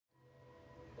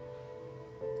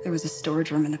There was a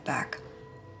storage room in the back,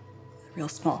 real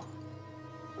small.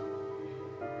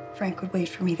 Frank would wait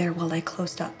for me there while I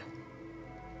closed up.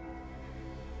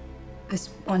 This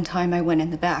one time I went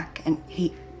in the back and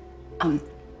he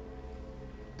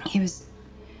was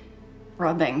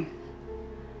rubbing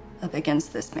up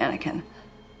against this mannequin.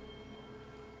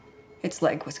 Its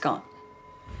leg was gone.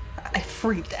 I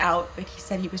freaked out, but he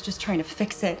said he was just trying to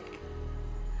fix it.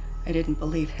 I didn't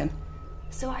believe him.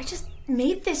 So I just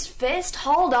made this fist,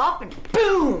 hauled off, and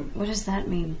boom! What does that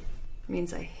mean? It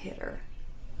means I hit her.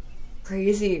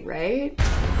 Crazy, right?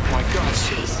 Oh my God,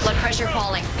 Sid. Blood pressure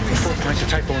falling. 4 points of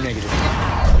type O negative.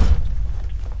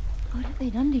 What have they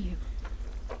done to you?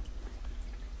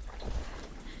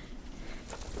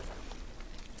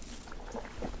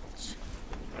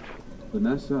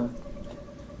 Vanessa,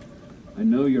 I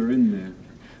know you're in there.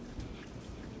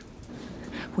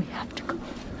 We have to go.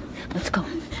 Let's go.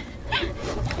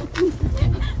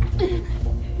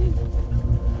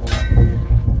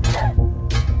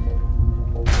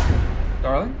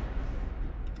 Darling?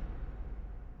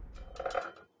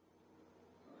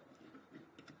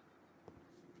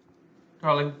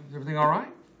 Darling, is everything all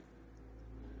right?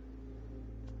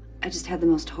 I just had the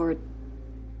most horrid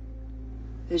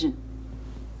vision.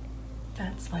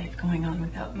 That's life going on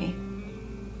without me.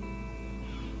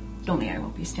 Only I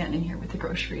won't be standing here with the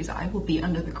groceries. I will be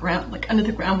under the ground, like under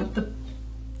the ground with the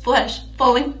flesh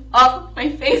falling off of my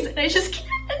face, and I just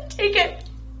can't take it.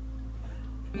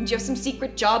 Did you have some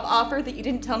secret job offer that you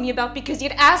didn't tell me about because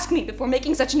you'd ask me before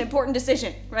making such an important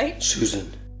decision, right?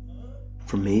 Susan,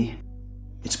 for me,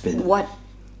 it's been... What